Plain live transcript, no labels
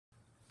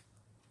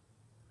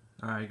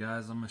Alright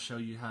guys, I'm going to show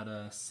you how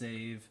to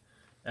save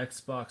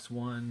Xbox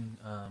One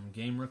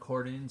game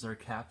recordings or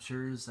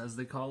captures as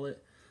they call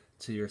it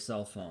to your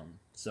cell phone.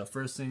 So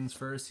first things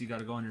first, you got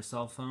to go on your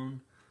cell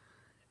phone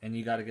and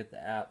you got to get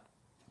the app.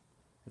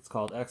 It's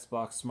called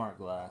Xbox Smart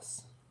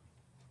Glass.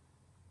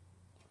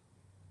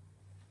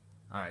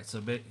 Alright,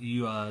 so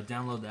you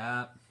download the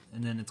app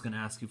and then it's going to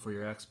ask you for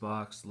your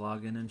Xbox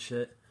login and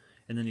shit,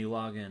 and then you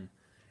log in.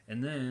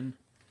 And then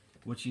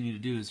what you need to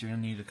do is you're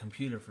going to need a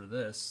computer for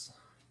this.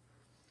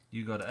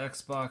 You go to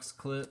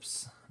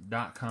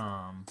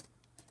xboxclips.com,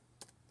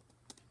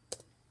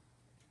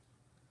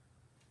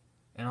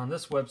 and on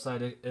this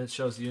website it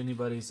shows you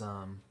anybody's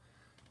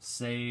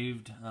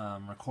saved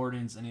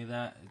recordings, any of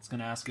that. It's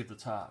going to ask you at the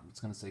top. It's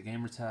going to say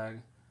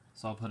gamertag,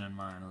 so I'll put in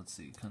mine. Let's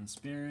see,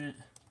 conspirant.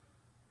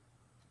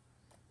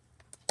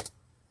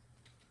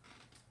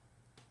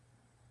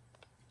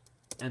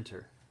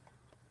 Enter.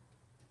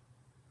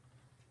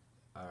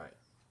 Alright.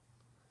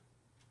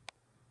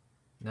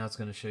 Now it's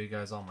going to show you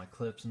guys all my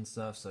clips and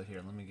stuff. So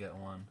here, let me get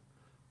one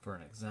for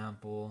an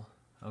example.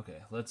 Okay,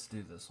 let's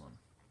do this one.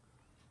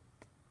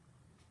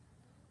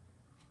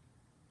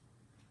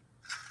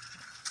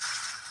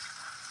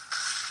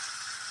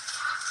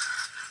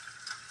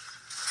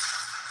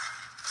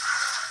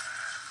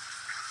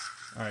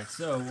 Alright,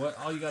 so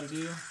all you got to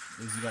do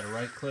is you got to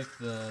right click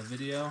the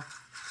video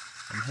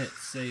and hit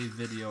save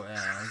video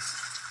as.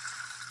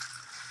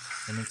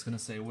 And it's going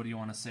to say, what do you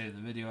want to save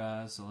the video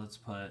as? So let's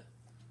put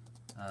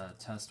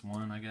test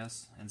 1, I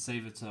guess, and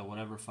save it to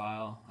whatever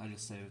file. I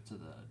just save it to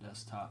the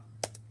desktop.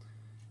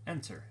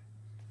 Enter.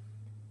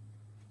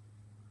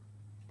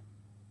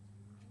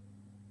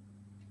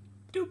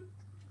 Doop.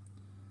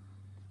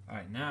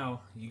 Alright, now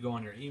you go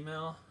on your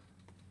email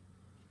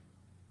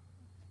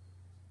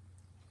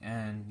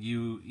and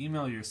you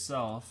email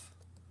yourself.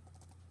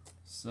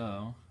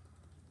 So,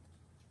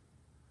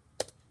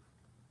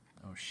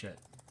 oh shit,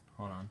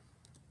 hold on.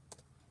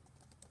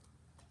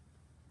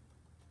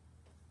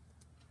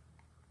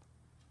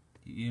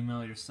 You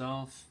email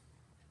yourself,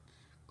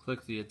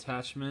 click the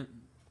attachment,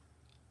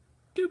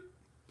 doop,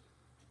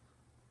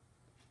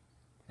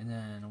 and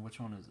then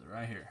which one is it?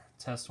 Right here,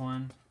 test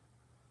 1,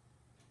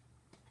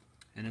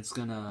 and it's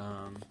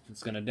gonna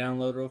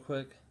download real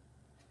quick.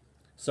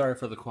 Sorry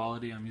for the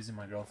quality. I'm using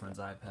my girlfriend's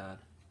iPad.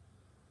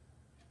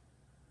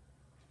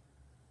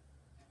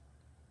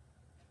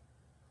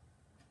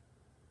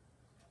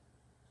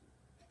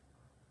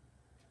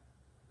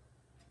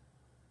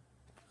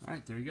 All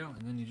right, there you go,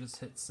 and then you just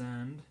hit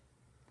send.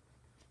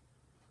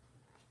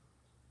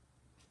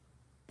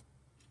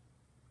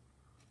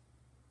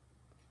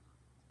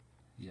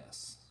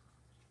 Yes.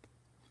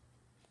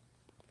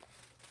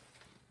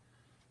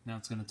 Now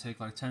it's going to take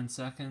like 10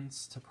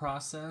 seconds to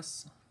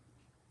process.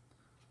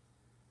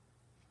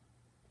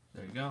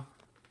 There you go.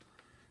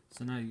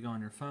 So now you go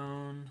on your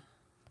phone.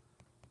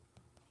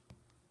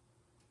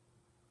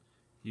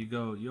 You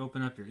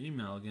open up your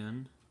email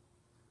again.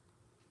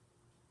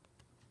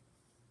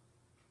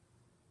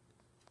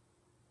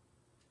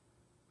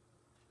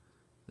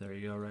 There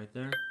you go, right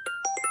there.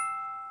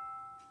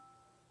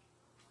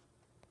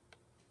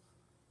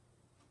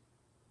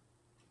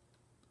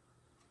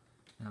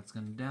 Now it's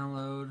going to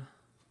download.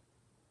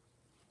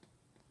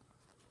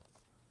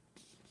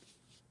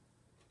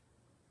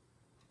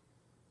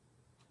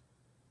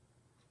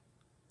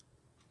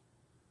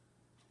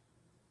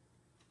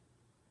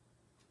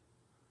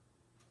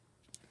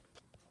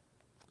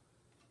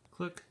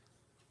 Click.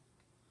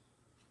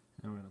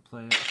 And we're going to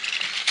play it.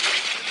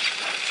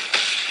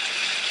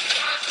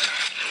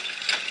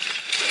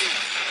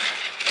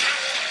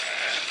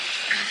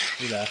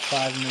 We got a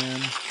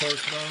 5-man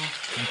torch bow,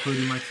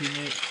 including my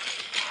teammate.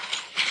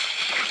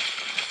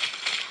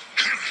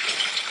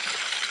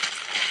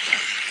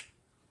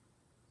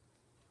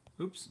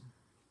 Oops.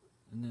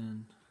 And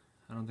then,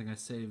 I don't think I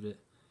saved it.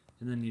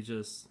 And then you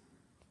just,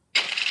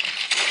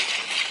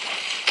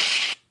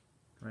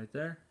 right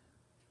there,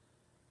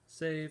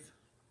 save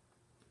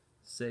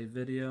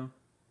video.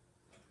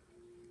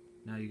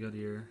 Now you go to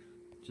your,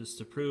 just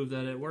to prove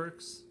that it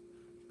works,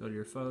 go to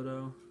your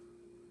photo,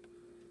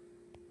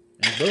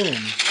 and boom.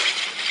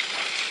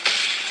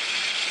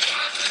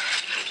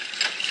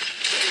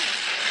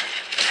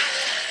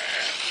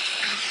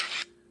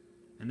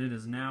 And it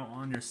is now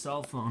on your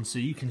cell phone, so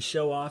you can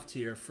show off to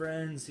your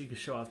friends, you can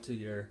show off to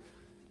your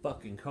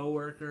fucking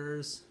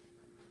coworkers.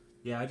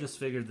 Yeah, I just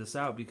figured this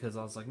out because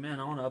I was like, man,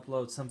 I want to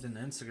upload something to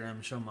Instagram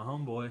and show my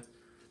homeboy.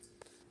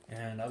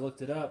 And I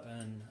looked it up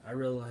and I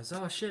realized,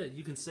 oh shit,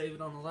 you can save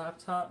it on the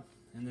laptop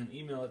and then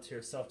email it to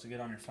yourself to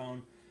get on your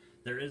phone.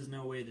 There is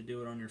no way to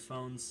do it on your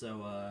phone,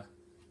 so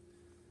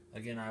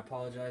again, I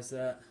apologize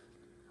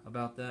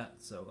about that.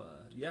 So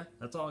yeah,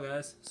 that's all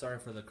guys. Sorry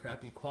for the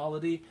crappy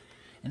quality.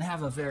 And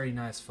have a very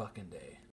nice fucking day.